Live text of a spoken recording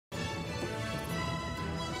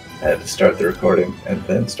I had to start the recording and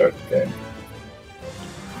then start the game.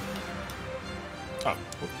 Oh,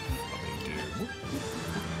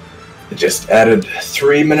 It just added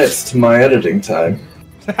 3 minutes to my editing time.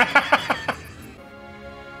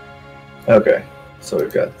 Okay, so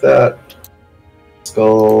we've got that.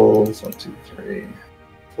 Skulls, 1, 2, 3,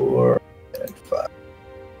 4, and 5.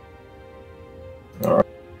 Alright.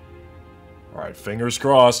 Alright, fingers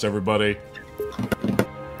crossed, everybody.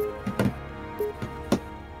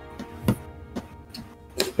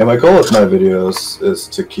 Yeah, my goal with my videos is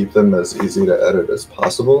to keep them as easy to edit as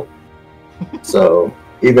possible. So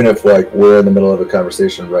even if like we're in the middle of a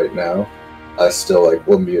conversation right now, I still like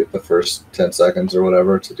will mute the first 10 seconds or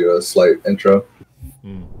whatever to do a slight intro.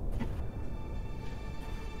 Hmm.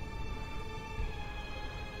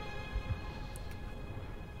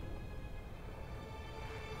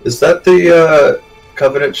 Is that the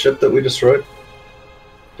Covenant ship that we destroyed?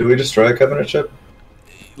 Did we destroy a Covenant ship?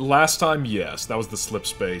 Last time, yes. That was the slip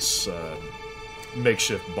space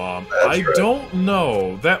makeshift bomb. That's right. Don't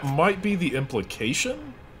know. That might be the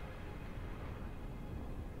implication?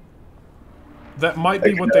 That might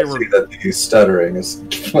be what they were... I can see that the stuttering is...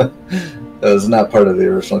 that was not part of the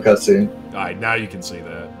original cutscene. Alright, now you can see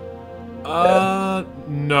that. Yeah.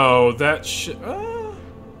 No, that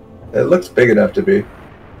It looks big enough to be.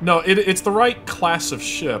 No, it's the right class of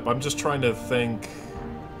ship. I'm just trying to think...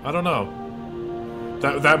 I don't know.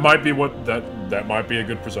 That might be what... That might be a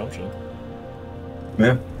good presumption.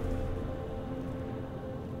 Yeah.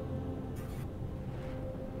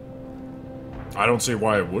 I don't see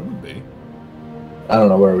why it wouldn't be. I don't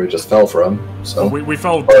know where we just fell from, so... We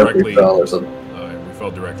fell or directly... we fell or something. We fell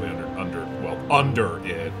directly under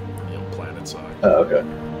it, you know, planet side. Oh, okay.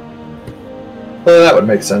 Well, that would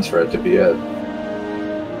make sense for it to be it.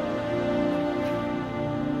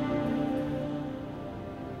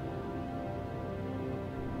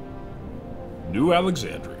 New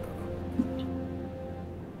Alexandria.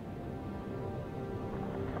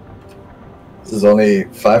 This is only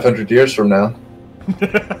 500 years from now.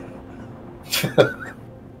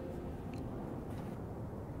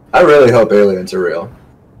 I really hope aliens are real.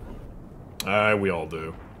 We all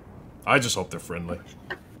do. I just hope they're friendly.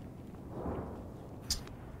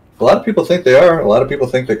 A lot of people think they are. A lot of people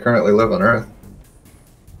think they currently live on Earth.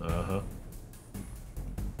 Uh-huh.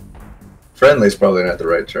 Friendly is probably not the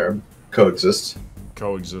right term. Coexist.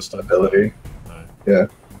 Coexistent. Ability. Yeah.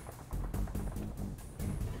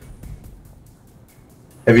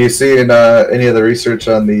 Have you seen any of the research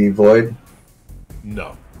on the Void?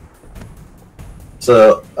 No.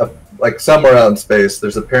 So, like somewhere out in space,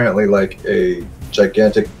 there's apparently like a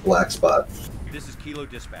gigantic black spot. This is Kilo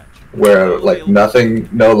Dispatch. Where like nothing,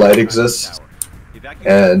 no light exists,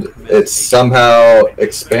 and it's somehow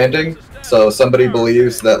expanding. So somebody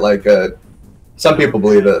believes that like some people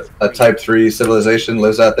believe that a Type 3 civilization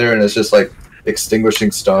lives out there and it's just like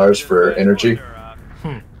extinguishing stars for energy.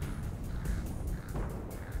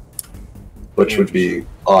 Which would be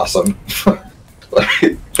awesome.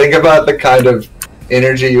 Like, think about the kind of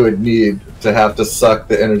energy you would need to have to suck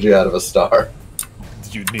the energy out of a star.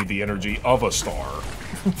 You'd need the energy of a star.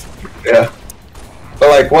 Yeah. But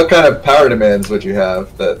like, what kind of power demands would you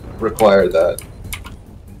have that require that?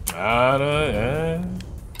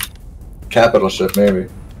 Capital ship, maybe.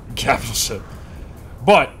 Capital ship.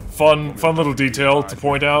 But, fun little detail to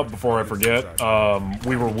point out before I forget.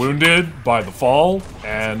 We were wounded by the fall,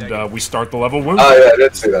 and we start the level wounded. Oh yeah, I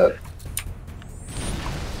did see that.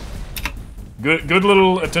 Good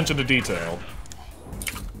little attention to detail.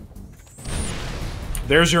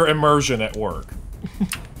 There's your immersion at work.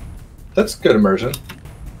 That's good immersion.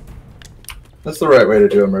 That's the right way to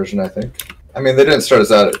do immersion, I think. I mean, they didn't start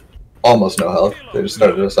us out at almost no health. They just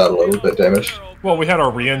started us out a little bit damaged. Well, we had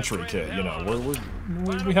our re-entry kit, you know.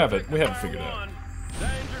 We have it figured out.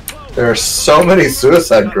 There are so many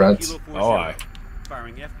suicide grunts. Oh, aye.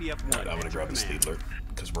 Right, I'm gonna grab this Needler,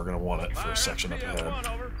 because we're gonna want it for a section up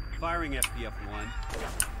ahead. Firing FPF 1.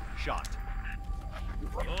 Shot.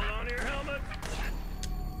 Hold on to your helmet.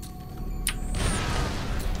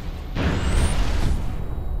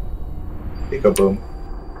 Eco boom.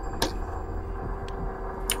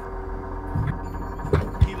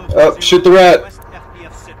 Oh, shoot the rat!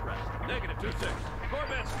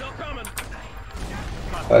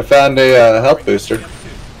 I found a health booster.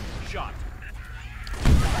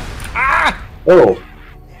 Ah! Oh!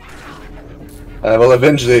 I will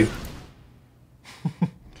avenge thee.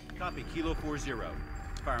 Copy, Kilo 40.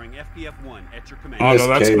 Firing FPF 1 at your command. Oh no,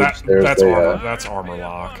 that's armor. a, That's armor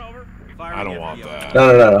lock. I don't want that.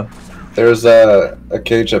 No. There's a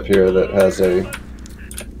cage up here that has a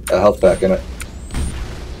health pack in it.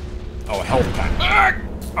 Oh, a health pack. Ah!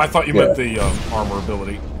 I thought you meant the armor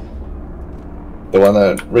ability. The one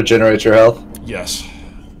that regenerates your health? Yes.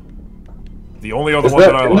 The only other one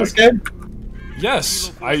that I in this like. game?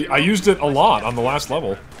 Yes, I used it a lot on the last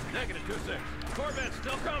level.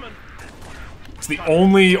 It's the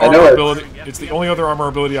only armor ability. It's the only other armor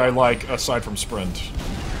ability I like aside from sprint.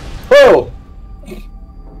 Whoa!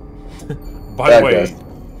 By the way,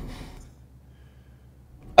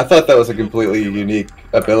 I thought that was a completely unique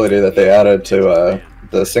ability that they added to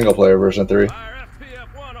the single player version 3.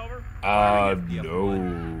 No.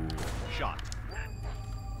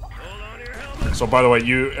 So by the way,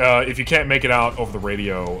 you if you can't make it out over the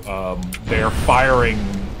radio, they're firing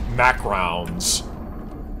Mac rounds.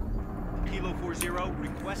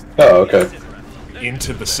 Oh, okay.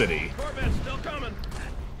 Into the city.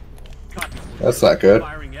 That's not good.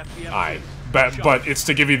 But it's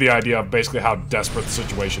to give you the idea of basically how desperate the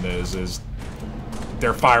situation is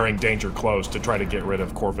they're firing danger close to try to get rid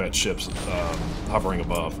of Corvette ships hovering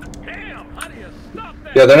above.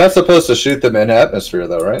 Yeah, they're not supposed to shoot them in atmosphere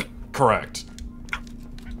though, right? Correct.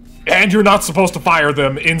 And you're not supposed to fire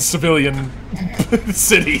them in civilian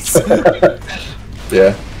cities.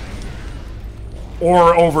 Yeah.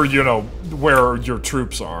 Or over, you know, where your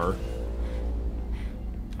troops are.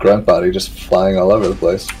 Grunt body just flying all over the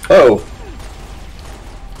place. Oh!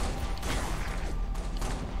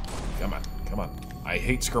 Come on, come on. I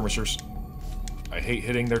hate skirmishers. I hate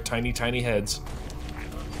hitting their tiny, tiny heads.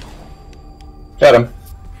 Got him.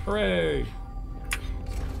 Hooray!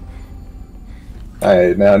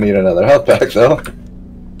 I now need another health pack, though.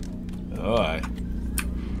 Oh, aye.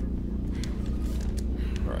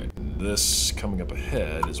 Alright, this coming up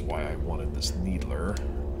ahead is why I wanted this needler.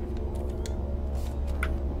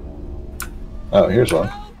 Oh, here's one.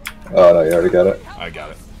 Oh, no, you already got it. I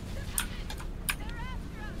got it.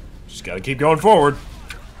 Just gotta keep going forward.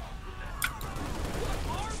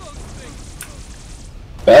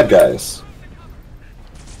 Bad guys.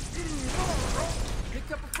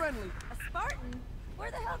 Picked up a friendly. A Spartan?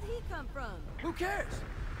 Where the hell did he come from? Who cares?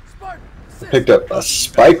 Spartan. Picked up a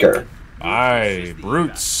spiker. Aye,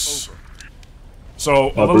 brutes.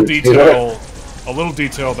 So A little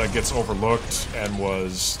detail that gets overlooked and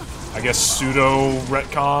was, I guess, pseudo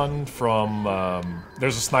retcon from.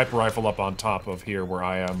 There's a sniper rifle up on top of here where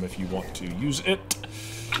I am. If you want to use it,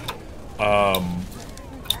 a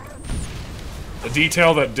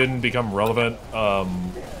detail that didn't become relevant.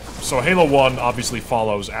 So Halo 1 obviously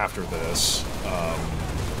follows after this.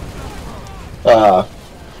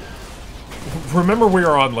 Remember, we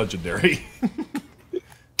are on Legendary.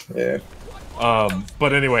 Yeah.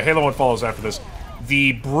 But anyway, Halo 1 follows after this.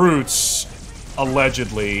 The brutes,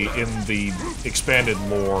 allegedly, in the expanded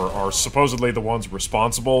lore, are supposedly the ones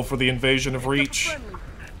responsible for the invasion of Reach.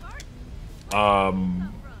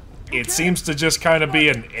 It seems to just kind of be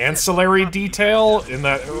an ancillary detail, in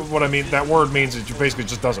that, what I mean, that word means it basically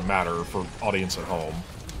just doesn't matter for audience at home.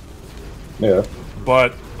 Yeah.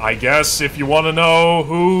 But I guess if you want to know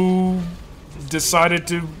who decided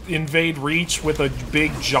to invade Reach with a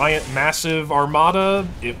big, giant, massive armada,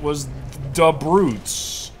 it was the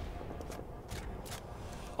brutes.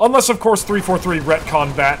 Unless, of course, 343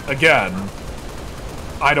 retcon that again.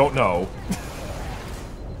 I don't know.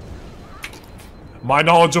 My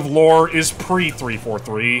knowledge of lore is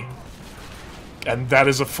pre-343, and that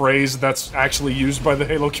is a phrase that's actually used by the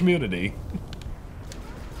Halo community.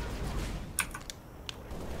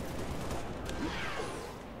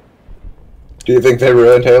 Do you think they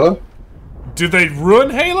ruined Halo? Do they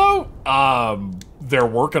ruin Halo? They're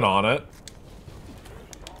working on it.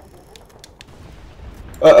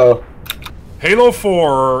 Uh-oh. Halo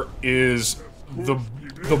 4 is the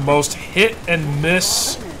most hit and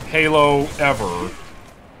miss Halo ever.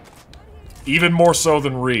 Even more so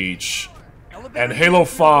than Reach. And Halo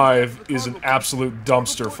 5 is an absolute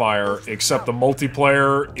dumpster fire, except the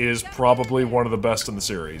multiplayer is probably one of the best in the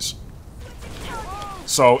series.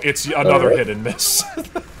 So it's another hit and miss.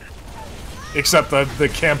 Except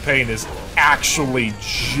the campaign is actually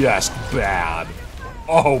just bad.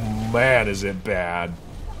 Oh man, is it bad.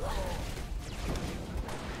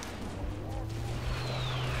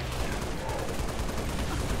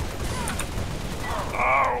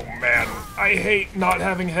 Oh man, I hate not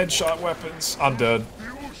having headshot weapons. I'm dead.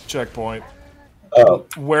 Checkpoint. Oh.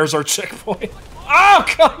 Where's our checkpoint? Oh,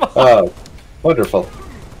 come on! Oh, wonderful.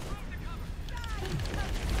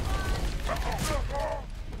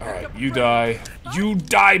 Alright, you die. You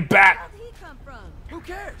die, bat! Where did he come from? Who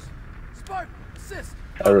cares? Spartan. Assist.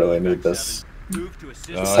 I really need this. Move to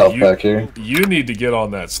assist. Health pack here. You need to get on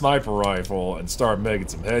that sniper rifle and start making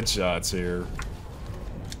some headshots here.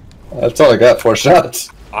 That's all I got, 4 shots.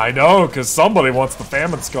 I know, because somebody wants the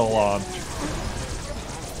famine skull on.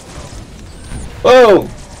 Whoa!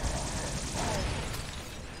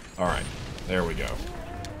 Alright, there we go.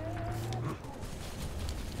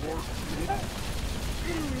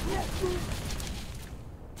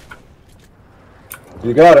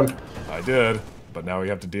 You got him. I did, but now we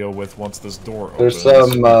have to deal with once this door opens. There's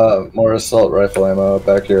some more assault rifle ammo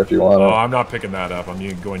back here if you want it. Oh, I'm not picking that up. I'm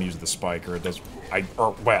going to use the spiker. It does...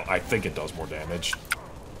 well, I think it does more damage.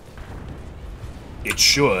 It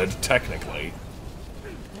should, technically.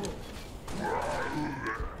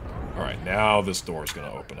 Alright, now this door's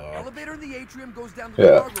gonna open up. Elevator in the atrium goes down to the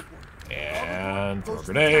cargo port. And throw a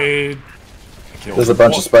grenade. There's a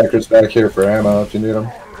bunch of spikers back here for ammo if you need them.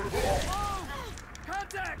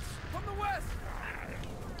 Contacts from the west.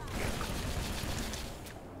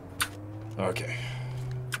 Okay.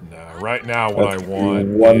 Now, right now, what I want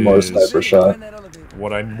one more is... sniper shot.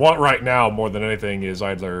 What I want right now, more than anything, is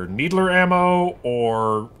either needler ammo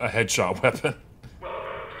or a headshot weapon.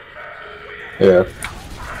 Yeah.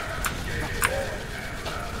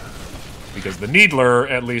 Because the needler,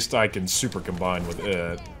 at least I can super combine with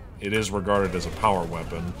it. It is regarded as a power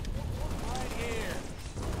weapon.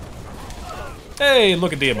 Hey,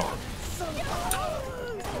 look at DMR.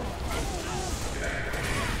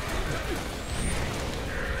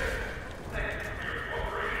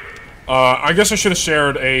 I guess I should have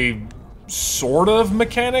shared a sort of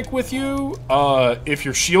mechanic with you. If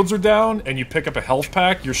your shields are down and you pick up a health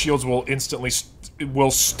pack, your shields will instantly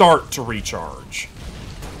start to recharge.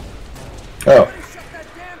 Oh.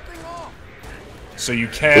 So you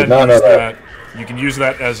can use that. You can use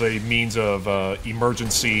that as a means of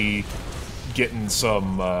emergency getting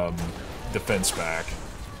some defense back.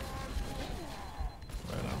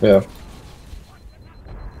 Yeah.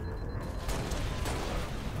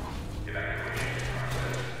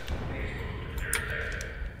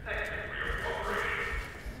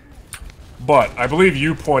 But I believe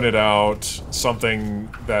you pointed out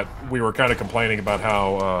something that we were kind of complaining about,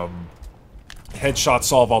 how headshots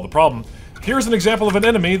solve all the problem. Here's an example of an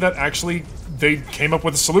enemy that actually, they came up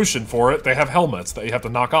with a solution for it. They have helmets that you have to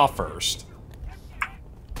knock off first.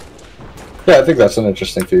 Yeah, I think that's an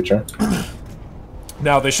interesting feature.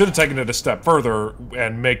 Now, they should have taken it a step further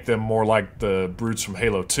and make them more like the brutes from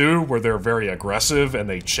Halo 2, where they're very aggressive and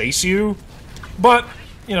they chase you. But,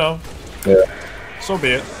 you know, yeah. So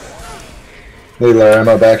be it. Needler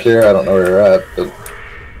ammo back here. I don't know where you're at, but...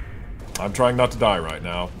 I'm trying not to die right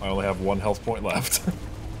now. I only have 1 health point left.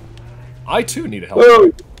 I, too, need a health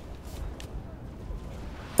point.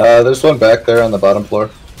 There's one back there on the bottom floor.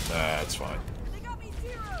 That's fine.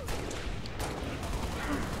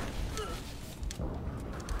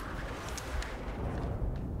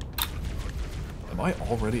 Am I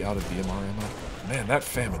already out of DMR ammo? Man, that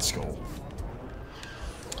famine skull.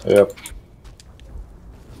 Yep.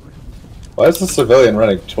 Why is the civilian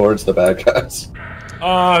running towards the bad guys?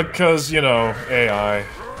 'Cause, you know, AI.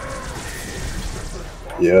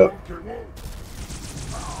 Yep.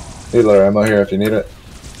 Needler ammo here if you need it.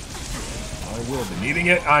 I will be needing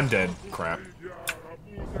it. I'm dead. Crap.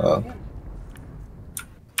 Oh.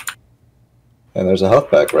 And there's a health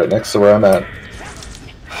pack right next to where I'm at.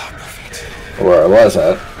 Or where I was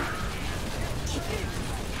at.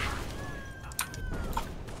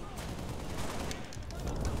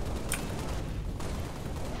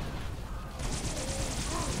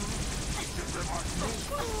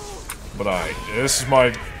 But this is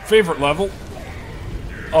my favorite level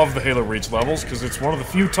of the Halo Reach levels, because it's one of the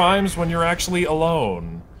few times when you're actually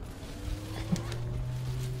alone.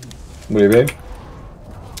 What do you mean?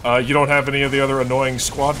 You don't have any of the other annoying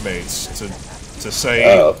squad mates to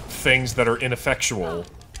say things that are ineffectual.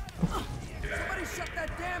 Somebody shut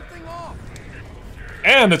that damn thing off.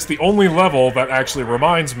 And it's the only level that actually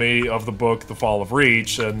reminds me of the book The Fall of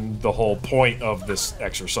Reach and the whole point of this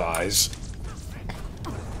exercise.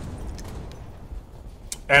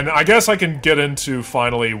 And I guess I can get into,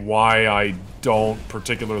 finally, why I don't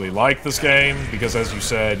particularly like this game, because as you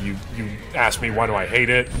said, you asked me why do I hate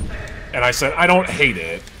it, and I said I don't hate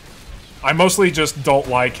it. I mostly just don't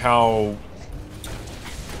like how...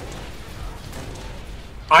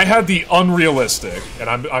 I had the unrealistic, and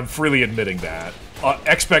I'm freely admitting that,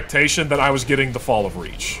 expectation that I was getting The Fall of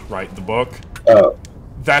Reach, right, the book. Oh.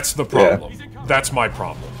 That's the problem. Yeah. That's my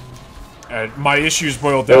problem. And my issues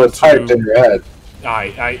boil down to... It was hyped in your head.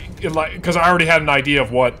 Because I already had an idea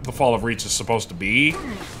of what The Fall of Reach is supposed to be,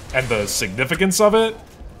 and the significance of it,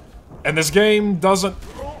 and this game doesn't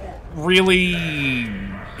really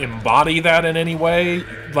embody that in any way.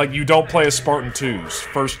 Like, you don't play as Spartan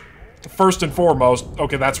 2s. First and foremost,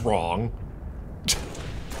 okay, that's wrong.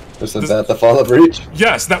 Isn't that the fall of Reach?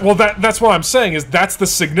 Yes, that's what I'm saying, is that's the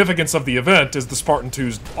significance of the event, is the Spartan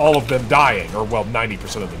 2s, all of them dying, or well,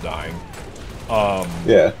 90% of them dying.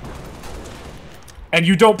 Yeah. And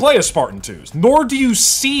you don't play as Spartan 2s, nor do you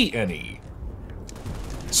see any.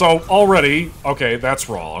 So, already, okay, that's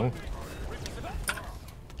wrong.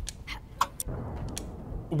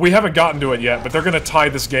 We haven't gotten to it yet, but they're gonna tie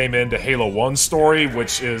this game into Halo 1's story,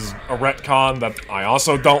 which is a retcon that I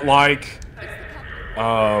also don't like.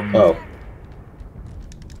 Oh.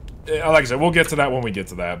 Like I said, we'll get to that when we get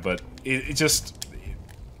to that, but it just...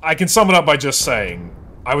 I can sum it up by just saying,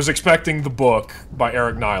 I was expecting the book by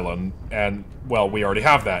Eric Nyland, and, well, we already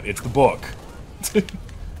have that. It's the book.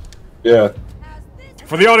 Yeah.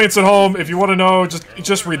 For the audience at home, if you want to know,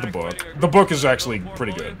 just read the book. The book is actually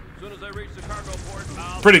pretty good.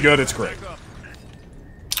 Pretty good, it's great.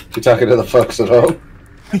 You talking to the folks at home?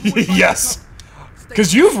 Yes!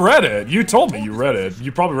 Because you've read it. You told me you read it.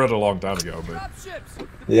 You probably read it a long time ago, but...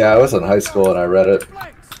 Yeah, I was in high school and I read it.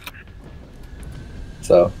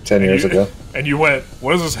 So, 10 years ago. And you went,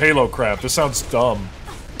 what is this Halo crap? This sounds dumb.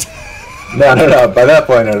 No. By that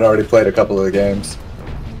point, I'd already played a couple of the games.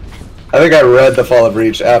 I think I read The Fall of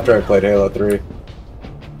Reach after I played Halo 3.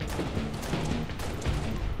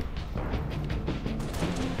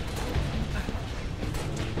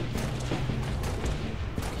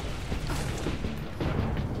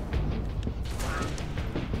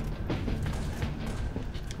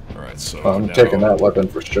 Alright, so I'm now... taking that weapon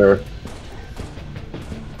for sure.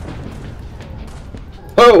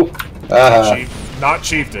 Oh! Not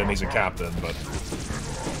chieftain, he's a captain, but...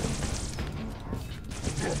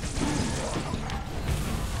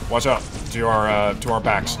 Watch out, to our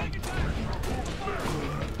backs.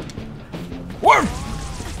 Whoa!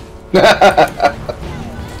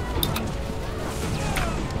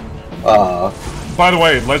 By the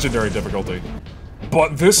way, legendary difficulty.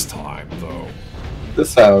 But this time, though...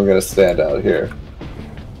 This time I'm gonna stand out here.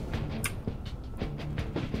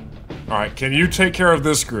 Alright, can you take care of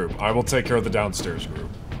this group? I will take care of the downstairs group.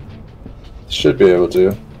 Should be able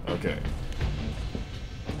to. Okay.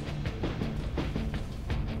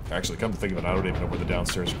 Actually, come to think of it, I don't even know where the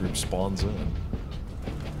downstairs group spawns in.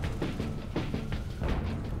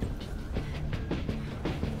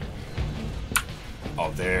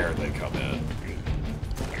 Oh, there they come in.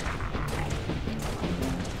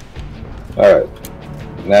 Alright.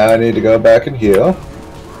 Now I need to go back and heal.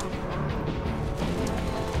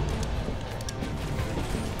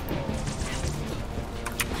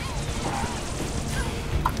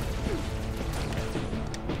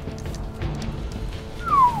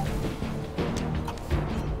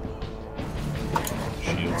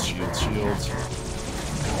 Shields.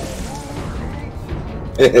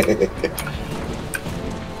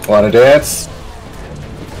 Wanna dance?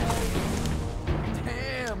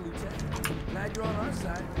 Damn, Lieutenant. Glad you're on our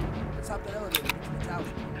side. Let's hop the elevator to the tower.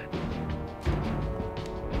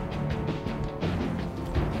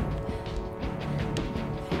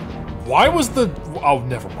 Why was the... Oh,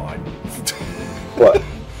 never mind. What?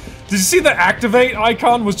 Did you see the activate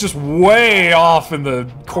icon was just way off in the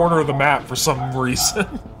corner of the map for some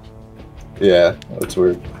reason? Yeah, that's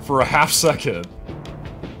weird. For a half second.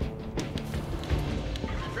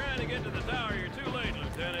 Trying to get to the tower, you're too late,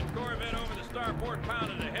 Lieutenant. Corvette over the starport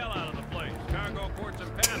pounded the hell out of the place. Cargo port's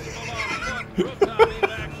impassable on foot. Rooftop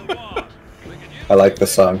evacs the wall. I like the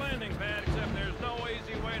song. Landing pad, except there's no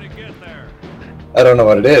easy way to get there. I don't know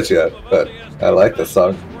what it is yet, but I like the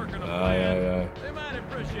song. Yeah. They might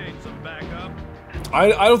appreciate some backup.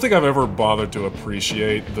 I don't think I've ever bothered to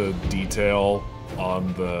appreciate the detail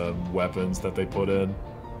on the weapons that they put in.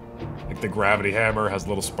 Like the gravity hammer has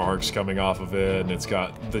little sparks coming off of it, and it's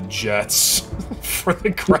got the jets for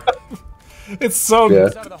the grab. It's so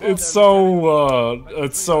it's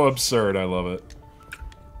so absurd. I love it.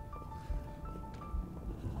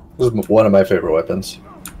 This is one of my favorite weapons.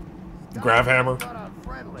 Grav hammer.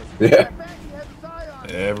 Yeah.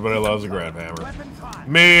 Everybody loves a grab hammer.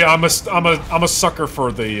 Me, I'm a sucker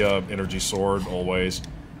for the energy sword always.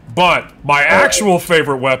 But my actual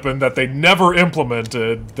favorite weapon that they never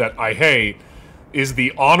implemented that I hate is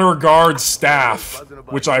the Honor Guard staff,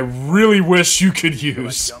 which I really wish you could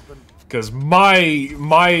use. Because my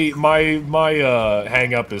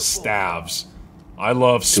hang up is staves. I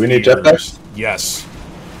love spears. Do we need jetpacks? Yes.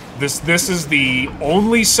 This is the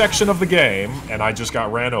only section of the game, and I just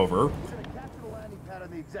got ran over.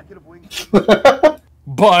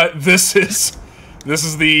 But this is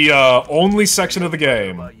the only section of the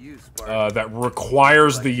game that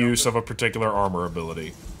requires the use of a particular armor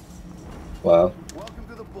ability. Wow.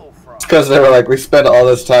 It's because they were like, we spent all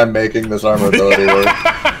this time making this armor ability work.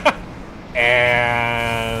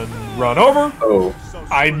 And Run over. Oh.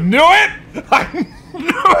 I knew it! I knew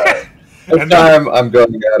it! This time I'm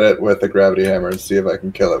going at it with a gravity hammer and see if I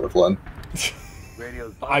can kill it with one.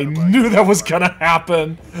 I knew that was gonna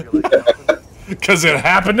happen. Because it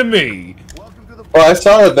happened to me. Well, I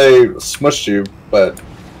saw that they smushed you, but...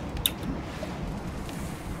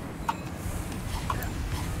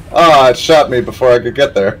 Ah, it shot me before I could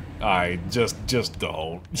get there. I just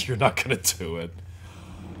don't. You're not gonna do it.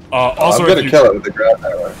 I'm Also, gonna kill it with the gravity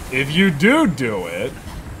hammer. if you do it,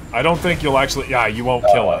 I don't think you'll actually... Yeah, you won't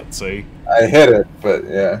kill it, see? I hit it, but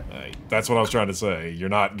yeah. That's what I was trying to say. You're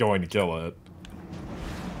not going to kill it.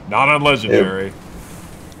 Not on Legendary.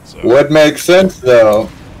 So. Would make sense, though.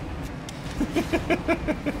 We're gonna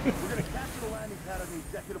capture the landing pad on the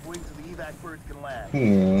executive wing so the evac birds can land. Try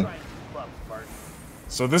and keep up, Spartan.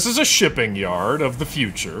 So this is a shipping yard of the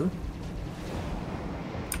future.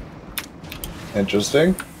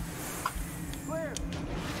 Interesting. Clear.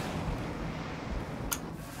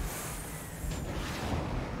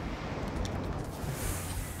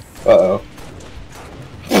 Uh-oh.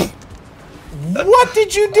 What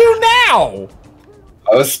did you do now?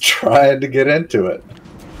 I was trying to get into it.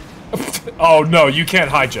 Oh no, you can't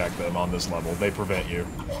hijack them on this level. They prevent you.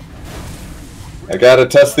 I gotta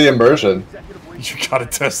test the immersion. You gotta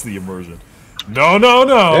test the immersion. No, no,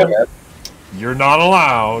 no. Yeah, man. You're not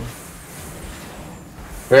allowed.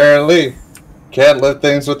 Apparently. Can't lift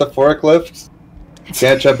things with a forklift.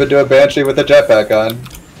 Can't jump into a banshee with a jetpack on.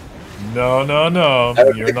 No, no, no. That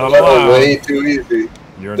would You're make not the level allowed. way too easy.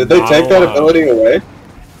 You're Did they not take that allowed. ability away?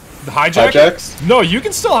 The hijack? Hijacks? No, you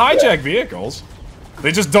can still hijack vehicles.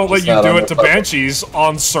 They just don't let Just you not do on it the to level. Banshees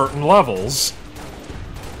on certain levels.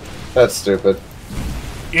 That's stupid.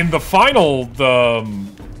 In the final,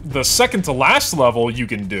 the second to last level, you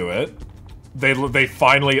can do it. They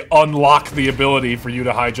finally unlock the ability for you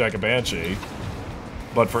to hijack a Banshee.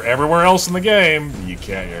 But for everywhere else in the game, you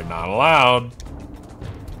can't. You're not allowed.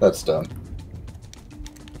 That's dumb.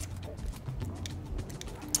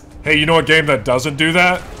 Hey, you know what game that doesn't do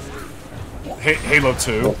that? Halo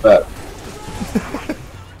 2. What's that?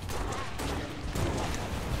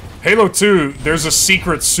 Halo 2, there's a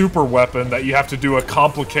secret super weapon that you have to do a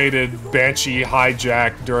complicated Banshee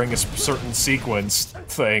hijack during a certain sequence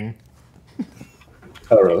thing.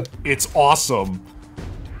 Oh, really? It's awesome.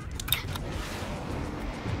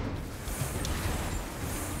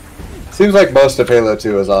 Seems like most of Halo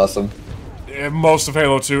 2 is awesome. Most of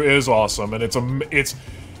Halo 2 is awesome, and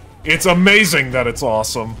it's amazing that it's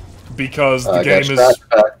awesome because the game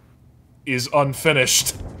is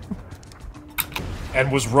unfinished and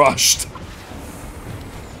was rushed.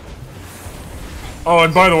 Oh,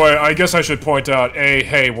 and by the way, I guess I should point out: A,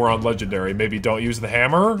 hey, we're on Legendary. Maybe don't use the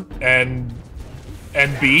hammer, and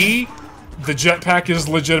B, the jetpack is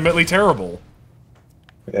legitimately terrible.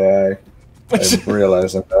 Yeah, I'm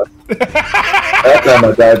realizing that. That time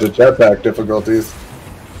I died to jetpack difficulties.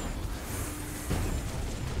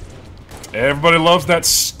 Everybody loves that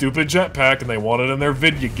stupid jetpack, and they want it in their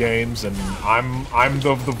video games. And I'm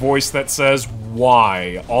the voice that says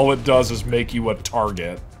why. All it does is make you a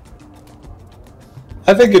target.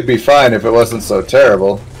 I think it'd be fine if it wasn't so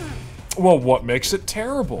terrible. Well, what makes it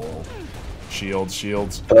terrible?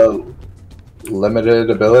 Shields. Limited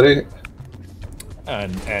ability?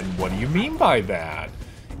 And what do you mean by that?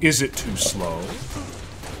 Is it too slow?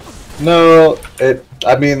 No,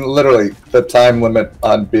 I mean, literally, the time limit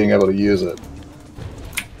on being able to use it.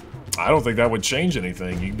 I don't think that would change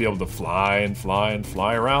anything. You'd be able to fly and fly and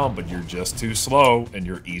fly around, but you're just too slow, and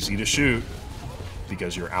you're easy to shoot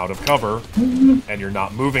because you're out of cover, and you're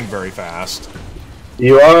not moving very fast.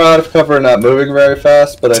 You are out of cover and not moving very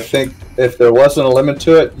fast, but I think if there wasn't a limit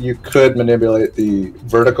to it, you could manipulate the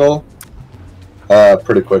vertical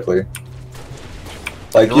pretty quickly.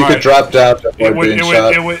 Like, You're you right. could drop down to avoid being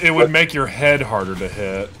shot. It would make your head harder to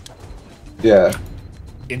hit. Yeah.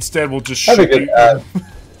 Instead, we'll just I shoot think you.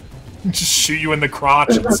 Just shoot you in the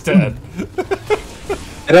crotch instead.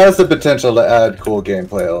 It has the potential to add cool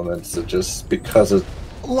gameplay elements, just because there's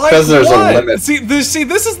Like a what? limit. See, this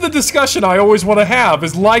is the discussion I always want to have.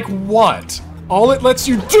 Is like what? All it lets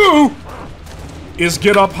you do is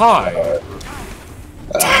get up high.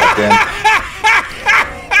 Again.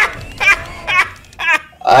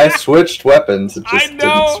 I switched weapons, it just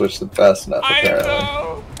didn't switch them fast enough,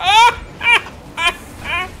 apparently.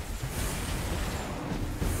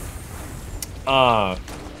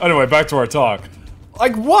 Anyway, back to our talk.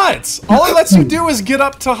 Like what? All it lets you do is get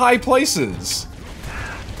up to high places.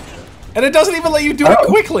 And it doesn't even let you do it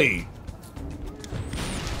quickly.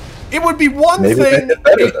 It would be one thing.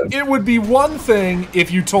 It would be one thing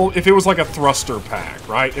if it was like a thruster pack,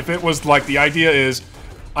 right? If it was like the idea is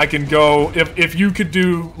I can go, if you could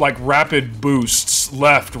do, like, rapid boosts,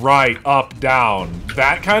 left, right, up, down,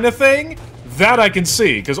 that kind of thing, that I can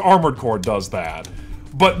see, because Armored Core does that.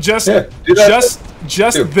 But just,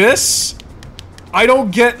 just this, I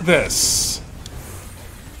don't get this.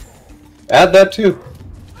 Add that too.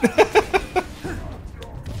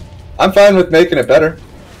 I'm fine with making it better.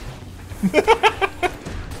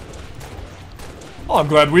 Well, I'm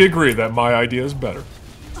glad we agree that my idea is better.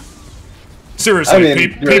 Seriously, I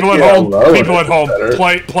mean, people at home,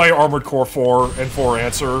 play Armored Core 4 and 4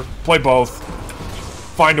 Answer. Play both.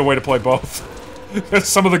 Find a way to play both. It's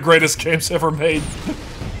some of the greatest games ever made.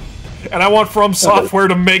 And I want From Software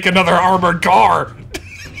to make another Armored Car!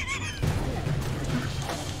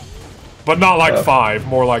 But not like 5,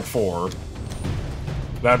 more like 4.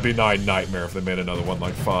 That'd be my nightmare if they made another one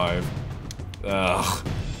like 5. Ugh.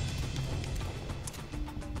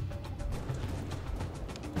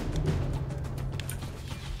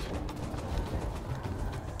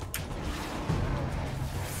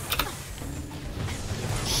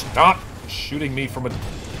 Stop shooting me from a...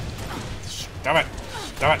 Stop it!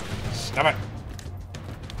 Stop it! Stop it!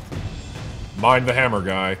 Mind the hammer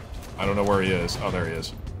guy. I don't know where he is. Oh, there he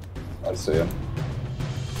is. I see him.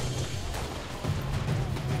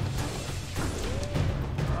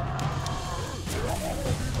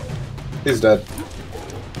 He's dead.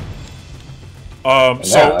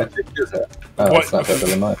 So... I think he's dead. Oh, it's not better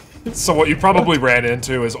than mine. So what you probably ran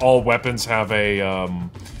into is all weapons have a,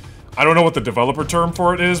 I don't know what the developer term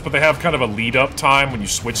for it is, but they have kind of a lead-up time when you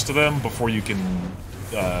switch to them before you can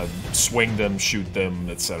swing them, shoot them,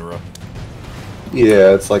 etc.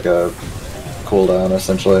 Yeah, it's like a cooldown,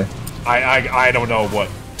 essentially. I don't know what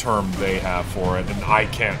term they have for it, and I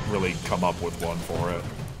can't really come up with one for it.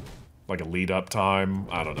 Like a lead-up time?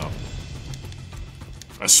 I don't know.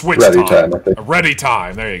 A switch time. A ready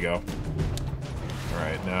time, there you go.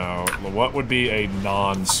 Alright, now, what would be a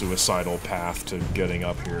non-suicidal path to getting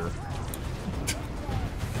up here?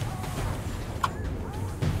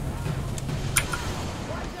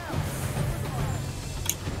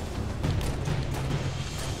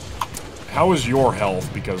 How is your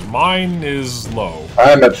health? Because mine is low.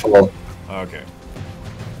 I'm at full. Okay.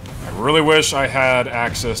 I really wish I had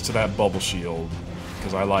access to that bubble shield,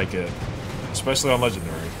 because I like it. Especially on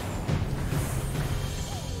Legendary.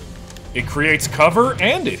 It creates cover,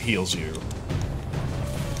 and it heals you.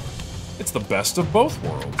 It's the best of both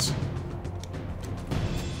worlds.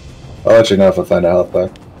 I'll let you know if I find a health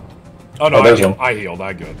back. Oh no, I healed.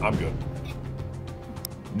 I'm good.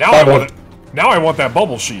 Now I want that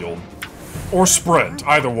bubble shield. Or sprint,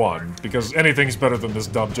 either one, because anything's better than this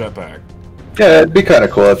dumb jetpack. Yeah, it'd be kind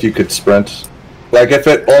of cool if you could sprint. Like, if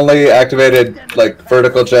it only activated, like,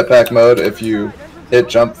 vertical jetpack mode if you hit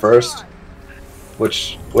jump first.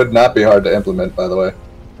 Which would not be hard to implement, by the way.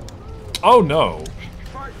 Oh, no.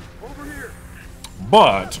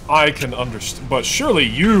 But I can understand. But surely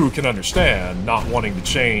you can understand not wanting to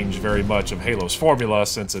change very much of Halo's formula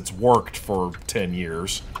since it's worked for 10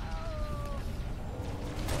 years.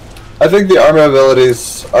 I think the armor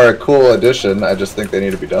abilities are a cool addition. I just think they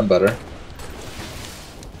need to be done better.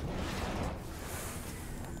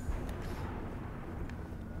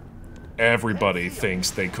 Everybody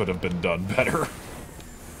thinks they could have been done better.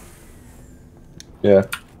 Yeah.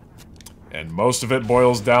 And most of it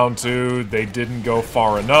boils down to they didn't go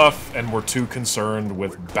far enough and were too concerned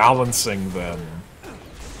with balancing them.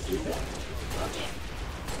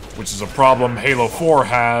 Which is a problem Halo 4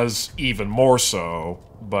 has even more so.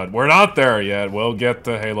 But we're not there yet. We'll get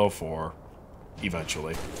to Halo 4.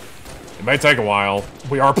 Eventually. It may take a while.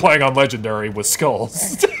 We are playing on Legendary with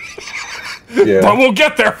skulls. Yeah. But we'll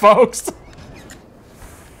get there, folks!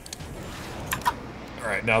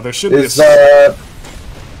 Alright, now there should be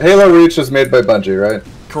Halo Reach was made by Bungie, right?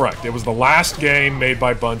 Correct. It was the last game made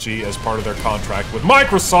by Bungie as part of their contract with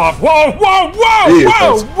Microsoft. Whoa, whoa, whoa,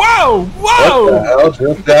 Jesus. whoa, whoa, whoa! What the hell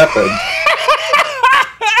just happened?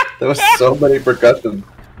 There was so many percussion.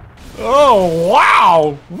 Oh,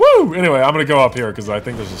 wow! Woo! Anyway, I'm gonna go up here because I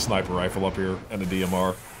think there's a sniper rifle up here and a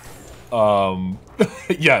DMR.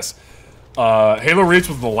 Yes. Halo Reach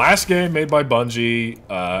was the last game made by Bungie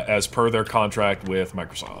as per their contract with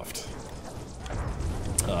Microsoft.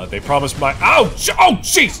 They promised my... Oh,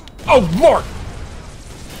 jeez! Oh, Lord!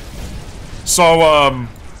 So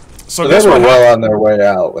they were well on their way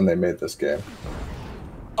out when they made this game.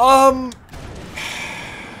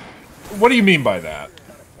 What do you mean by that?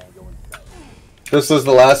 This was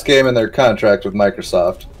the last game in their contract with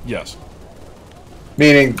Microsoft. Yes.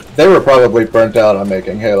 Meaning, they were probably burnt out on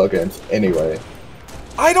making Halo games anyway.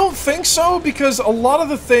 I don't think so, because a lot of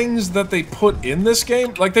the things that they put in this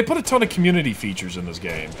game, like, they put a ton of community features in this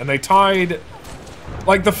game, and they tied...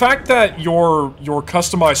 Like, the fact that your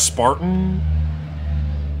customized Spartan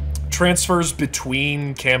transfers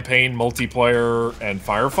between campaign, multiplayer, and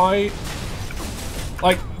firefight,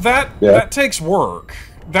 like, that takes work.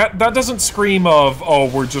 That doesn't scream of, oh,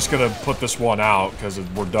 we're just gonna put this one out because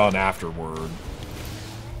we're done afterward.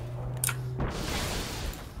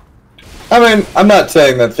 I mean, I'm not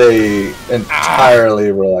saying that they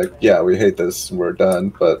entirely were like, yeah, we hate this, we're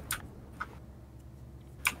done, but...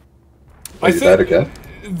 I think that again?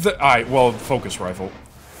 Alright, well, focus rifle.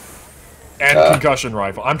 And concussion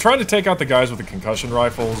rifle. I'm trying to take out the guys with the concussion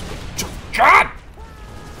rifles, but... God!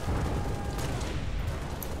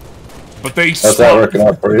 But they How's that working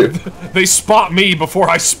out for you? They spot me before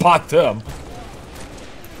I spot them.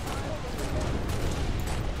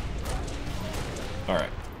 Alright.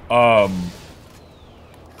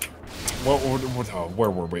 Where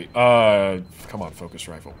were we? Come on, focus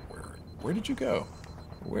rifle. Where did you go?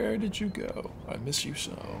 Where did you go? I miss you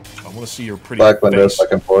so. I want to see your pretty Black window, face.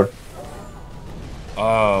 second floor.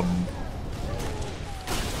 I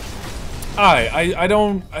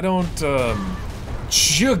don't,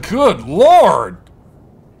 good lord!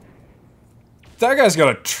 That guy's got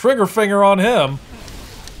a trigger finger on him.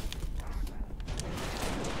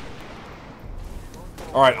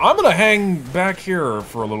 Alright, I'm gonna hang back here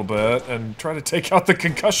for a little bit and try to take out the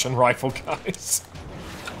concussion rifle guys.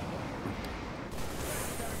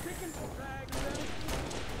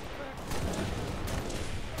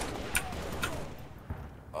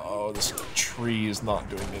 Oh, this tree is not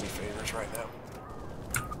doing any favors right now.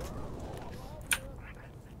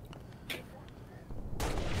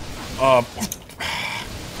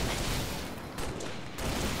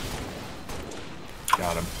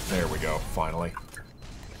 Got him. There we go, finally.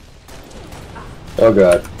 Oh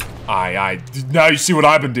god. Now you see what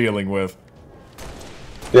I've been dealing with.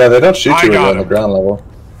 Yeah, they don't shoot you on the ground level.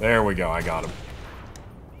 There we go, I got him.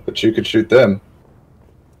 But you could shoot them.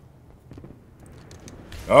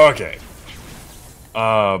 Okay.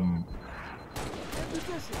 I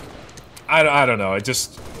don't know, it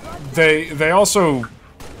just... They also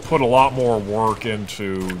put a lot more work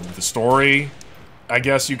into the story, I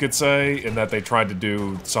guess you could say, in that they tried to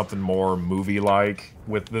do something more movie-like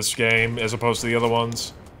with this game, as opposed to the other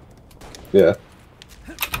ones. Yeah.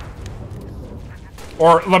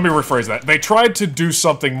 Or, let me rephrase that. They tried to do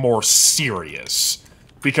something more serious.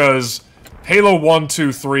 Because Halo 1,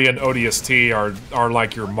 2, 3, and ODST are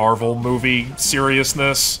like your Marvel movie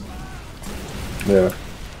seriousness. Yeah.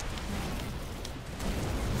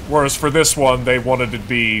 Whereas for this one, they wanted to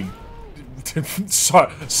be...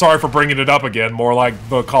 sorry for bringing it up again, more like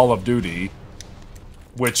the Call of Duty.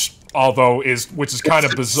 Which is kind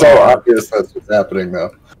of bizarre. So obvious that's what's happening,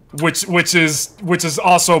 though. Which is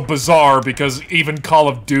also bizarre because even Call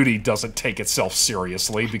of Duty doesn't take itself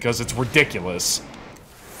seriously because it's ridiculous.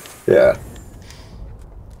 Yeah.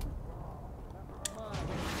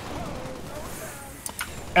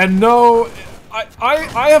 And no,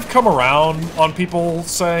 I have come around on people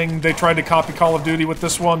saying they tried to copy Call of Duty with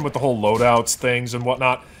this one, with the whole loadouts things and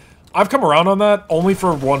whatnot. I've come around on that only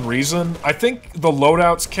for one reason. I think the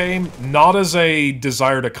loadouts came not as a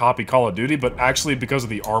desire to copy Call of Duty, but actually because of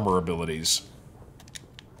the armor abilities.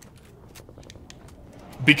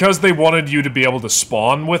 Because they wanted you to be able to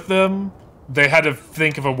spawn with them, they had to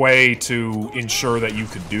think of a way to ensure that you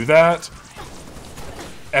could do that.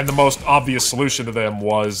 And the most obvious solution to them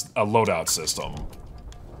was a loadout system.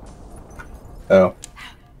 Oh.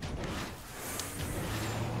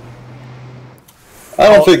 I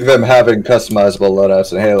don't think them having customizable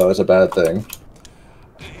loadouts in Halo is a bad thing.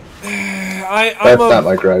 That's not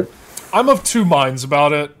my gripe. I'm of two minds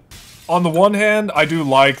about it. On the one hand, I do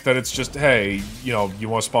like that it's just, hey, you know, you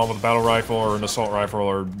want to spawn with a battle rifle or an assault rifle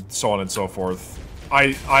or so on and so forth.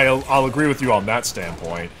 I'll agree with you on that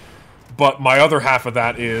standpoint. But my other half of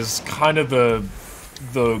that is kind of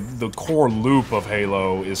the core loop of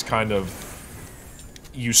Halo is kind of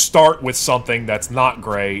you start with something that's not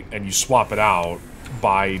great and you swap it out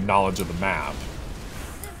by knowledge of the map.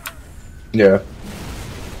 Yeah.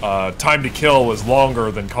 Time to kill is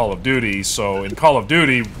longer than Call of Duty, so in Call of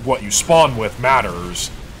Duty, what you spawn with matters.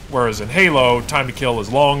 Whereas in Halo, time to kill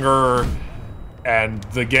is longer, and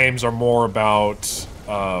the games are more about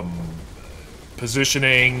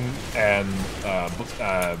positioning and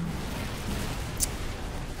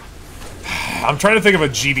I'm trying to think of a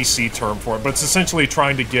GDC term for it, but it's essentially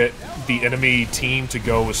trying to get the enemy team to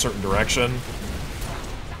go a certain direction.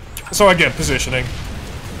 So again, positioning.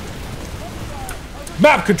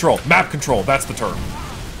 Map control, that's the term.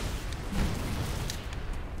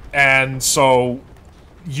 And so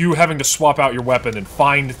you having to swap out your weapon and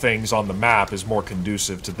find things on the map is more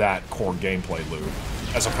conducive to that core gameplay loop,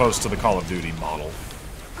 as opposed to the Call of Duty model.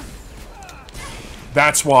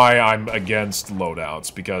 That's why I'm against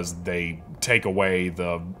loadouts, because they take away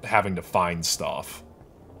the having to find stuff.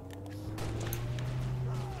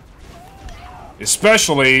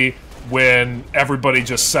 Especially when everybody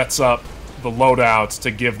just sets up the loadouts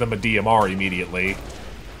to give them a DMR immediately.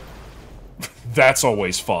 That's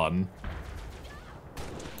always fun.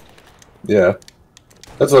 Yeah.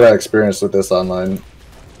 That's what I experienced with this online.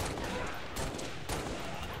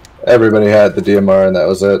 Everybody had the DMR and that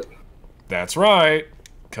was it. That's right.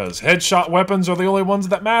 Because headshot weapons are the only ones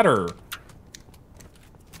that matter.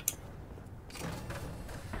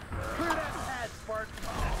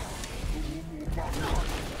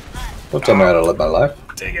 Don't tell me how to live my life.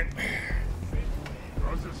 Dang it.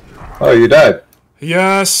 Oh, you died.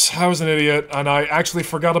 Yes, I was an idiot, and I actually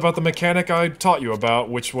forgot about the mechanic I taught you about,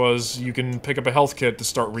 which was you can pick up a health kit to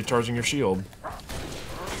start recharging your shield.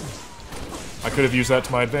 I could have used that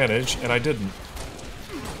to my advantage, and I didn't.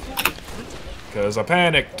 Because I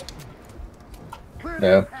panicked.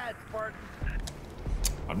 Yeah.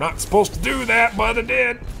 I'm not supposed to do that, but I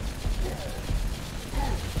did.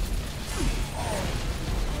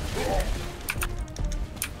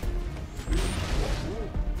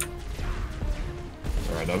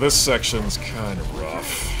 Alright, now this section's kind of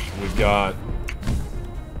rough. We've got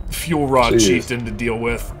Fuel Rod Chieftain to deal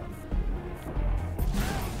with.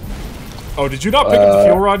 Oh, did you not pick up the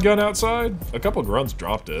Fuel Rod gun outside? A couple of grunts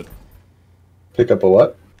dropped it. Pick up a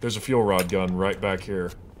what? There's a Fuel Rod gun right back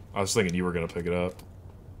here. I was thinking you were going to pick it up.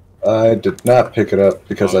 I did not pick it up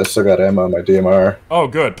because I still got ammo on my DMR. Oh,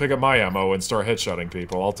 good. Pick up my ammo and start headshotting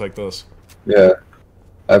people. I'll take this. Yeah.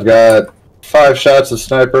 I've got 5 shots of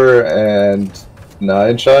sniper and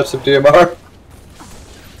 9 shots of DMR.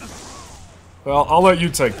 Well, I'll let you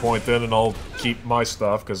take point then, and I'll keep my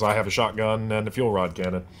stuff, because I have a shotgun and a fuel rod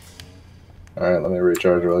cannon. Alright, let me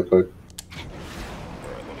recharge really quick.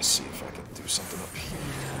 Alright, let me see if I can do something up here.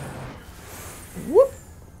 Whoop!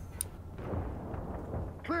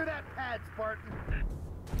 Clear that pad, Spartan.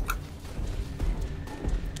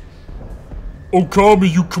 Okami,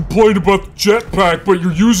 you complain about the jetpack, but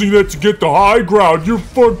you're using that to get the high ground. You're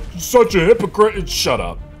such a hypocrite. Shut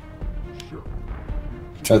up.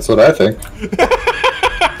 That's what I think.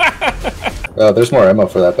 There's more ammo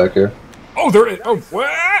for that back here. Oh, there is. Oh, what?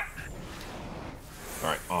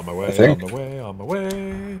 Alright, on my way, I think. on my way, on my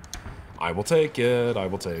way. I will take it, I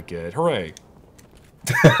will take it. Hooray.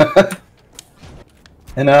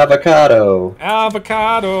 An avocado.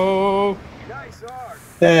 Avocado. Nice art.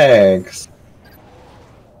 Thanks.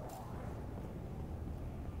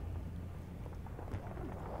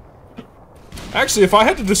 Actually, if I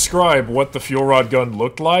had to describe what the fuel rod gun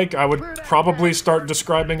looked like, I would probably start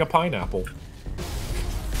describing a pineapple.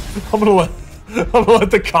 I'm gonna let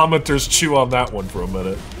the commenters chew on that one for a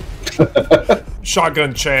minute.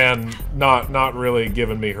 Shotgun Chan not really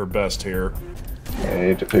giving me her best here. I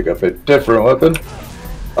need to pick up a different weapon.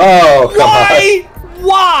 Oh, come Why?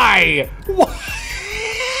 Why? Why?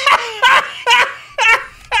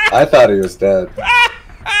 I thought he was dead.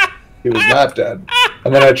 He was not dead.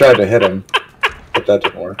 And then I tried to hit him, but that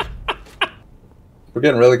didn't work. We're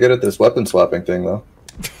getting really good at this weapon swapping thing, though.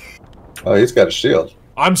 Oh, he's got a shield.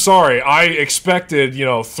 I'm sorry, I expected,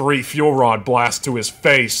 3 fuel rod blasts to his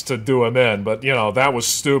face to do him in, but, that was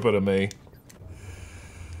stupid of me.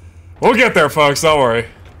 We'll get there, folks, don't worry.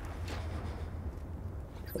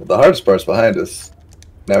 Well, the hardest part's behind us.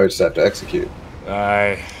 Now we just have to execute.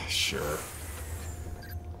 Sure.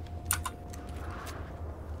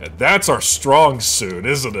 And that's our strong suit,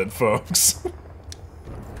 isn't it, folks?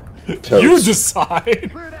 Toast. You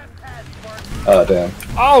decide. Clear that pad, Spartan. Oh, damn.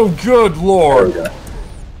 Oh, good There lord. we go.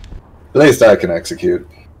 At least I can execute.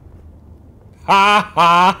 Ha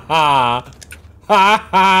ha ha. Ha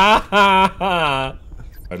ha ha ha.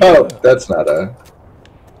 Oh, that's not a...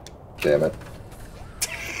 Damn it.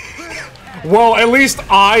 Well, at least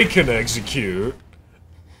I can execute.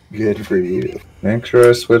 Good for you. Make sure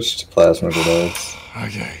I switch to plasma grenades.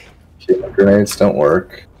 Okay. Human grenades don't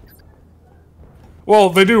work. Well,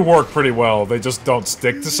 they do work pretty well. They just don't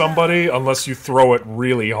stick to somebody unless you throw it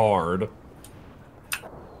really hard.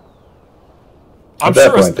 At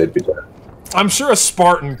that point, they'd be dead. I'm sure a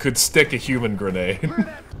Spartan could stick a human grenade.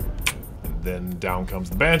 And then down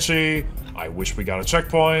comes the Banshee. I wish we got a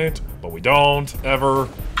checkpoint, but we don't, ever.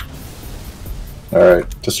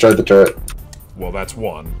 Alright, destroy the turret. Well, that's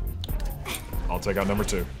 1. I'll take out number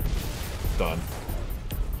 2. Done.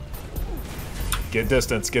 Get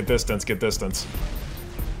distance, get distance, get distance.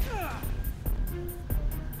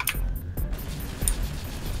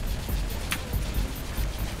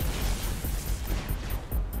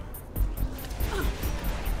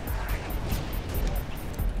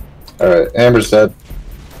 Alright, Amber's dead.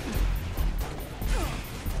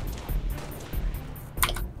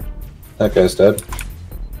 That guy's dead.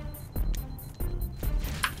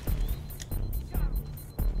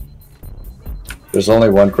 There's only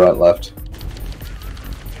one grunt left.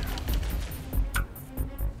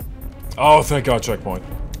 Oh, thank God, checkpoint.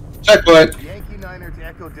 Checkpoint! Yankee Niner to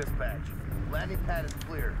Echo Dispatch. Landing pad is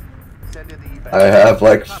clear. Send in the evac. I have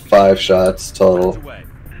like 5 shots total. Away.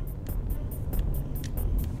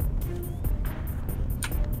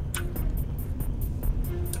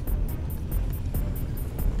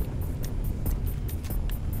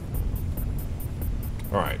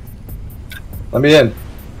 Alright. Let me in.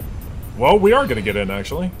 Well, we are gonna get in,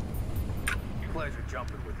 actually. Pleasure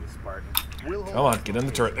jumping with you, Spartan. We'll hold Come on, get in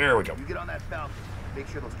the turret. There we go. You get on that Falcon. Make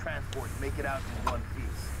sure those transports make it out in one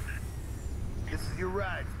piece. This is your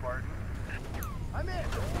ride, Spartan. I'm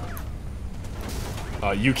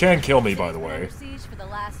in. You can kill me, by the way. Siege for the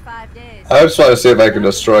last 5 days. I just want to see if I can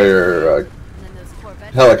destroy your And then those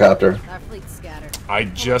Corvettes- helicopter. Our fleet's scattered. I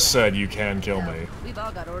just said you can kill me. We've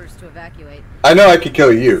all got orders to evacuate. I know I could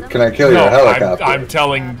kill you. Can I kill No, your helicopter?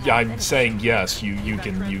 I'm saying yes. You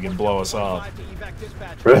can blow us off.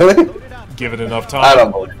 Really? Give it enough I time.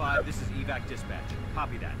 don't believe Five, this is evac dispatch.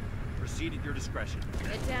 Copy that. Proceed at your discretion.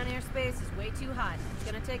 Midtown airspace is way too hot. It's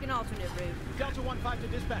gonna take an alternate route. Delta 1-5 to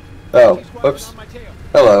dispatch. Oh, whoops.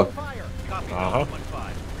 Hello. Copy. Uh-huh.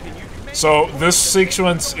 1-5. Can you So this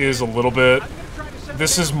sequence is a little bit.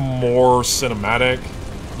 This is more cinematic.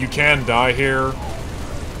 You can die here.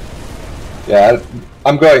 Yeah,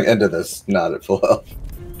 I'm going into this not at full health.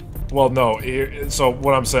 Well, no. So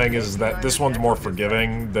what I'm saying is that this one's more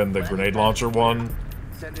forgiving than the grenade launcher one.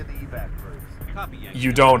 Send in the evac birds. copy, Yankee?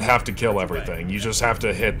 You don't have to kill everything. You just have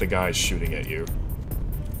to hit the guys shooting at you.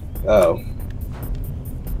 Oh.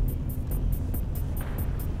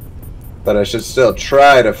 But I should still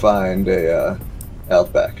try to find a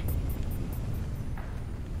health pack.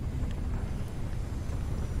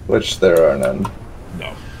 Which there are none.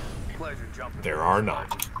 No, Pleasure jumping. there are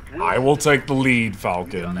not. I will take the lead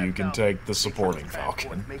Falcon. You can take the supporting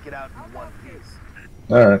Falcon. Make it out in one piece.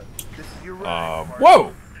 Alright. This is your ride, Spartan.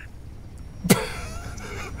 Whoa!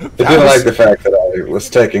 I didn't like the fact that I was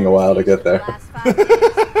taking a while to get there. Last 5 days.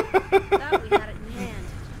 Thought we had it in hand.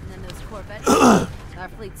 And then those Corvettes. Our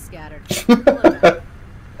fleet's scattered.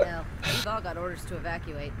 Hell, we've all got orders to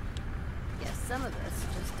evacuate. Guess some of us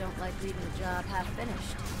just don't like leaving the job half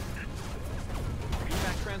finished.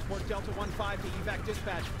 Evac transport Delta 1-5 to evac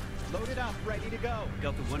dispatch. Loaded up, ready to go.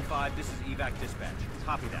 Delta 1-5, this is evac dispatch.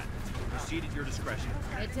 Copy that. Proceed at your discretion.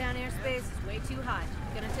 Midtown airspace is way too hot.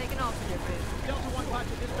 Gonna take an alternate route. Delta 1-5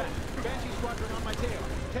 to dispatch. Banshee squadron on my tail.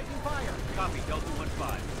 Taking fire. Copy, Delta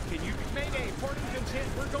 1-5. Can you... Mayday, Portington's hit.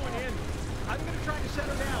 We're going in. I'm gonna try to set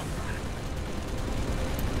her down.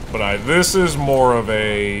 But this is more of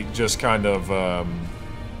a just kind of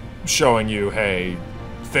showing you, hey,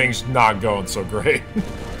 things not going so great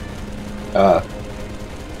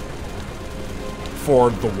for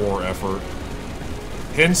the war effort.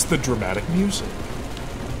 Hence the dramatic music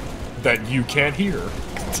that you can't hear.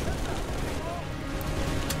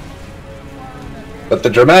 But the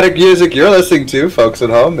dramatic music you're listening to, folks at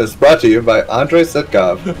home, is brought to you by Andrei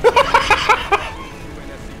Sitkov.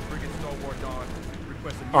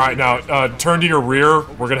 Alright, now, turn to your rear.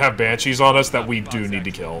 We're gonna have Banshees on us that we do need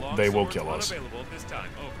to kill. They will kill us.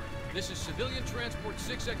 This is civilian transport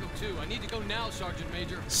 6 Echo 2. I need to go now, Sergeant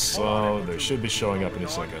Major. So, they should be showing up any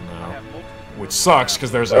second now. Which sucks, because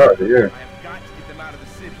there's They're a... already here.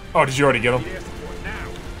 Oh, did you already get them?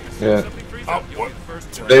 Yeah. Oh, what?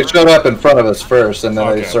 They showed up in front of us first, and then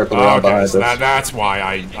they circled around behind so us. that's why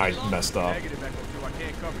I messed up.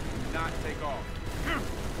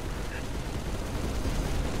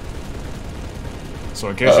 So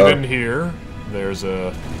in case you didn't hear, there's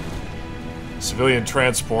a civilian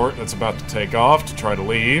transport that's about to take off to try to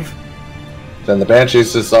leave. Then the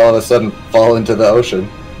Banshees just all of a sudden fall into the ocean.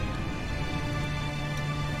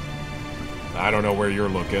 I don't know where you're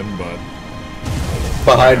looking, but...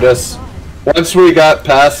 Behind us. Once we got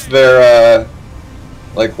past their,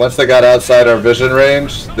 like, once they got outside our vision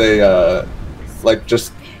range, they, like,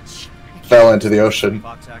 just fell into the ocean.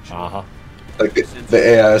 Uh-huh. Like, the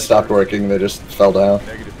AI stopped working, they just fell down.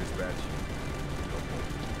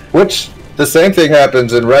 Which, the same thing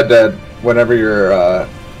happens in Red Dead whenever you're,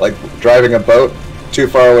 like, driving a boat too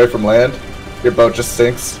far away from land. Your boat just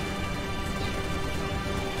sinks.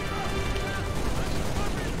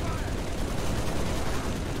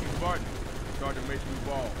 Spartan, Sergeant Major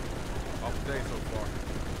Ball. Off the day so far.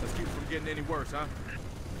 Let's keep it from getting any worse, huh?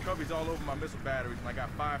 Cubby's all over my missile batteries, and I got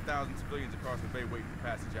 5,000 civilians across the bay waiting for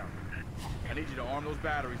passage out. I need you to arm those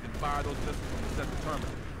batteries and fire those missiles from the central terminal.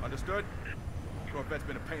 Understood? Corvette's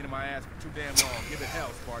been a pain in my ass for too damn long. Give it hell,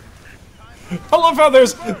 Spartan. I love how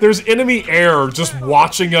there's enemy air just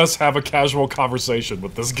watching us have a casual conversation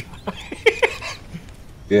with this guy.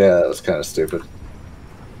 Yeah, that was kind of stupid.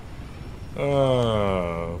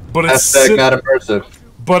 But it's not immersive.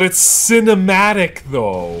 But it's cinematic,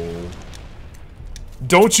 though.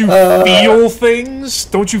 Don't you feel things?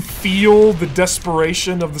 Don't you feel the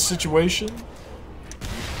desperation of the situation?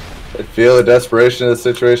 I'd feel the desperation of the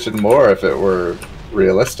situation more if it were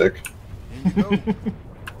realistic.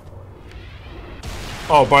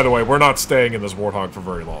 Oh, by the way, we're not staying in this Warthog for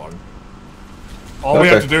very long. All we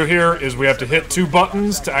have to do here is we have to hit 2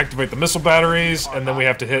 buttons to activate the missile batteries, and then we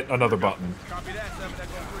have to hit another button. Copy that, 7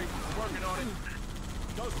 Echo 3. I'm working on it.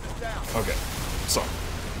 Ghost is down. Okay, so.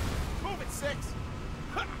 Move it, 6.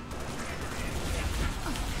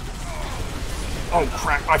 Oh,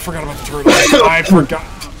 crap, I forgot about the turret. I forgot.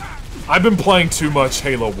 I've been playing too much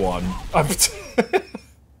Halo 1.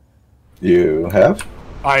 You have?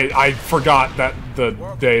 I forgot that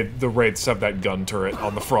the Wraiths have that gun turret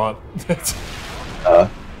on the front.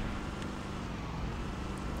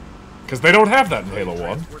 Because they don't have that in Halo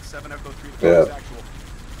 1. Yeah.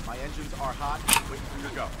 My engines are hot, waiting for you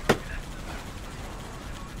to go.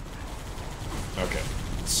 Okay,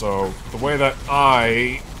 so the way that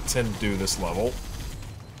I tend to do this level...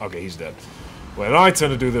 Okay, he's dead. The way that I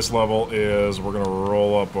tend to do this level is we're going to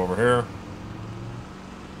roll up over here.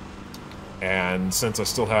 And since I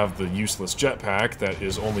still have the useless jetpack that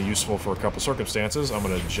is only useful for a couple circumstances, I'm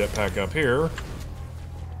going to jetpack up here.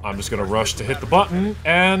 I'm just going to rush to hit the button,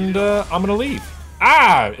 and I'm going to leave.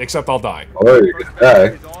 Ah! Except I'll die. Oh, you're going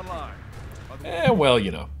to die. Well, you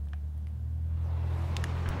know.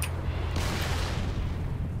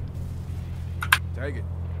 Take it.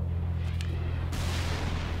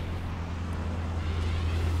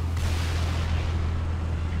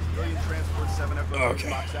 Civilian transport 7 Echo 3 Okay.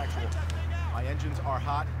 box actual. My engines are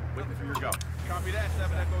hot, waiting for your go. Copy that,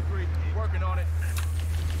 7 Echo 3. Working on it.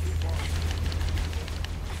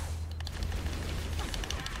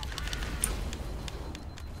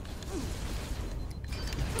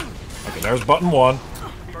 Okay, there's button 1.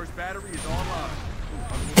 First battery is online.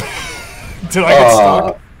 Did I get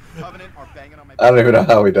stuck? Covenant are banging on my I don't even know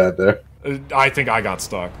how we died there. I think I got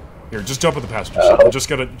stuck. Here, just jump in the passenger seat. Just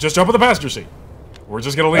jump in the passenger seat. We're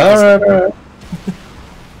just gonna leave this thing. Alright.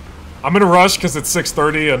 I'm gonna rush because it's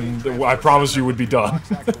 6:30 and I promised you would be done.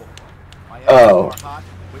 Oh.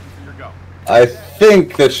 I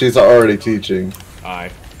think that she's already teaching. Aye.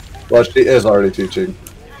 Well, she is already teaching.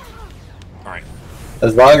 Alright.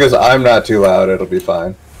 As long as I'm not too loud, it'll be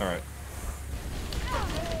fine. Alright.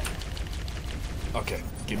 Okay,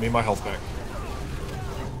 give me my health back.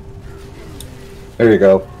 There you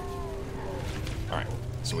go. Alright,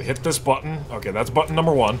 so we hit this button. Okay, that's button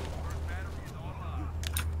number 1.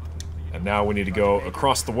 And now we need to go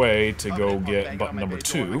across the way to go get button number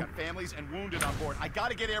 2. Families and wounded on board. I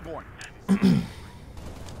gotta get airborne.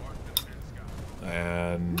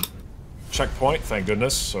 And checkpoint, thank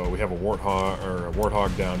goodness. So we have a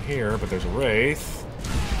warthog down here, but there's a wraith.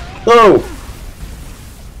 Oh!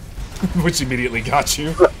 Which immediately got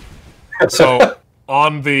you. So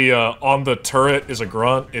on the turret is a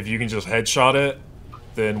grunt. If you can just headshot it,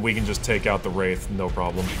 then we can just take out the wraith, no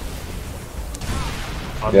problem.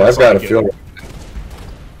 Yeah, I've got a feeling.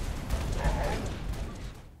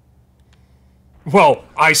 Well,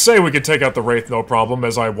 I say we could take out the wraith, no problem,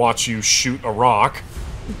 as I watch you shoot a rock.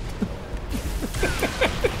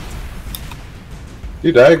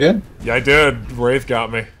 You die again? Yeah, I did. Wraith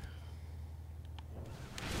got me.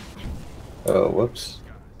 Oh, whoops.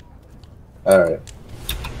 Alright.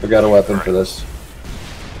 We got a weapon for this.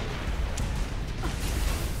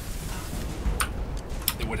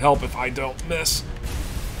 It would help if I don't miss.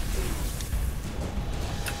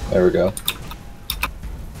 There we go.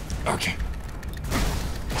 Okay.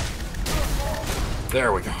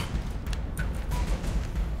 There we go.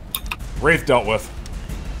 Wraith dealt with.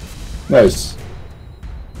 Nice.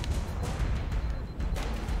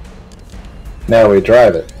 Now we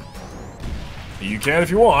drive it. You can if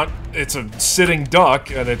you want. It's a sitting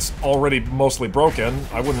duck, and it's already mostly broken.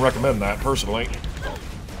 I wouldn't recommend that, personally.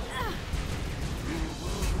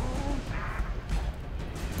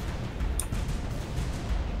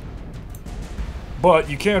 But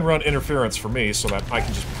you can run interference for me, so that I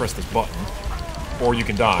can just press this button. Or you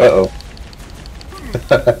can die. Uh-oh.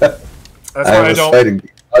 That's why I don't... fighting the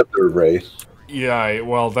other race. Yeah,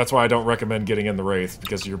 well, that's why I don't recommend getting in the Wraith,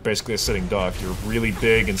 because you're basically a sitting duck. You're really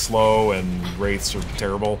big and slow, and Wraiths are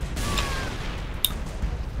terrible.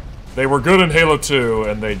 They were good in Halo 2,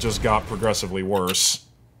 and they just got progressively worse.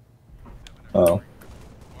 Oh.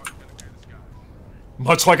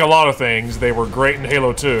 Much like a lot of things, they were great in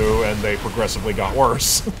Halo 2, and they progressively got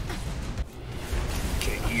worse.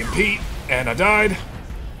 Okay, E and Pete, and I died.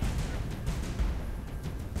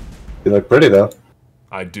 You look pretty, though.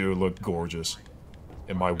 I do look gorgeous.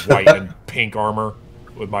 In my white and pink armor,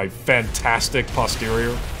 with my fantastic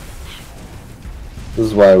posterior. This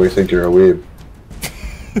is why we think you're a weeb.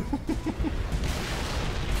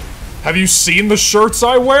 Have you seen the shirts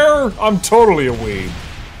I wear? I'm totally a weeb.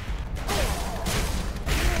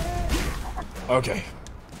 Okay.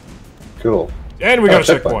 Cool. And we got a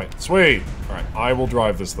checkpoint. Sweet. Alright, I will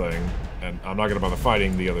drive this thing. And I'm not gonna bother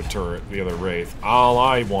fighting the other turret, the other Wraith. All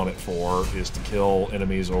I want it for is to kill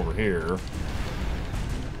enemies over here.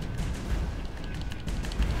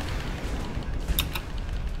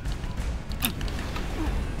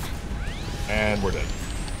 And we're dead.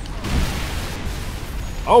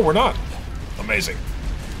 Oh, we're not. Amazing.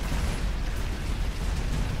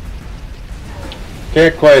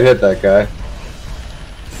 Can't quite hit that guy.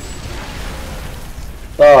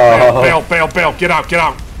 Bail, Oh. bail, bail, get out, get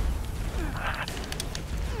out.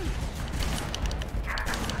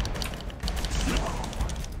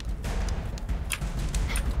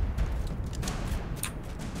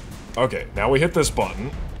 Okay, now we hit this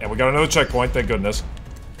button, and we got another checkpoint, thank goodness.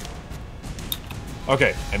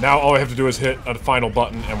 Okay, and now all I have to do is hit a final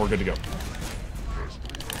button, and we're good to go.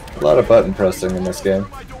 A lot of button pressing in this game.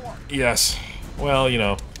 Yes. Well, you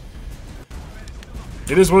know.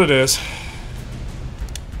 It is what it is.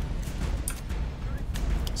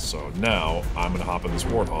 So now, I'm gonna hop in this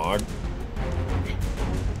Warthog.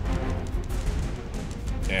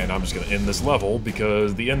 And I'm just gonna end this level,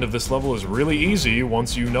 because the end of this level is really easy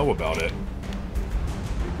once you know about it.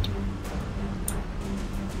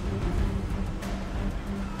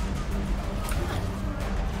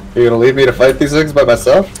 Are you gonna leave me to fight these things by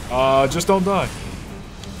myself? Just don't die.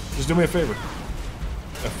 Just do me a favor.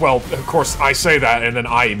 Well, of course, I say that, and then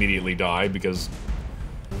I immediately die, because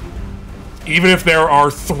even if there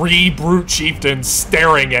are 3 brute chieftains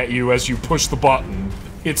staring at you as you push the button,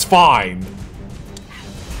 it's fine.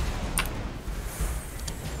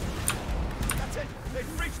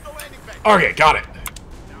 Okay, got it.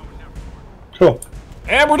 Cool.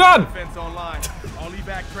 And we're done! Defense online. All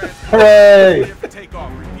evac transport. Hooray! Clear for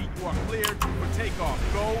takeoff. Repeat, you are cleared for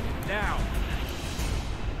takeoff. Go now.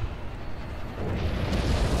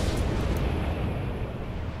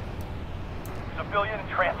 Civilian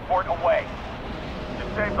transport away. You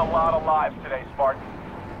saved a lot of lives today, Spartan.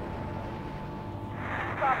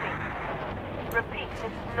 Copy. Repeat,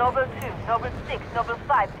 this is Noble 2, Noble 6, Noble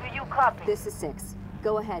 5. Do you copy? This is 6.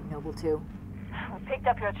 Go ahead, Noble 2. We picked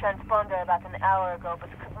up your transponder about an hour ago, but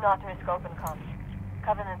could not risk open comms.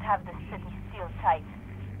 Covenant have the city sealed tight.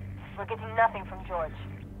 We're getting nothing from George.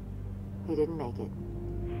 He didn't make it.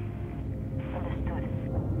 Understood.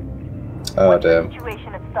 Oh, damn.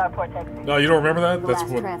 Situation at Starport exit. No, you don't remember that? The That's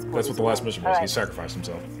last what transport the last mission was. Alright. He sacrificed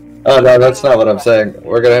himself. Oh, no, that's not what I'm saying.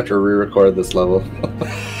 We're gonna have to re-record this level.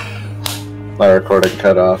 My recording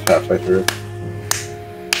cut off halfway through.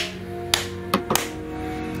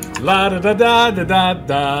 La da da da da da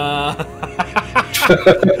da.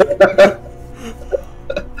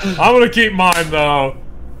 I'm gonna keep mine though.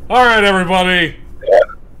 All right, everybody.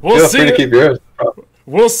 We'll Feel see. free to keep yours.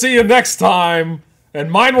 We'll see you next time,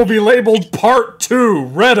 and mine will be labeled Part 2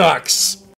 Redux.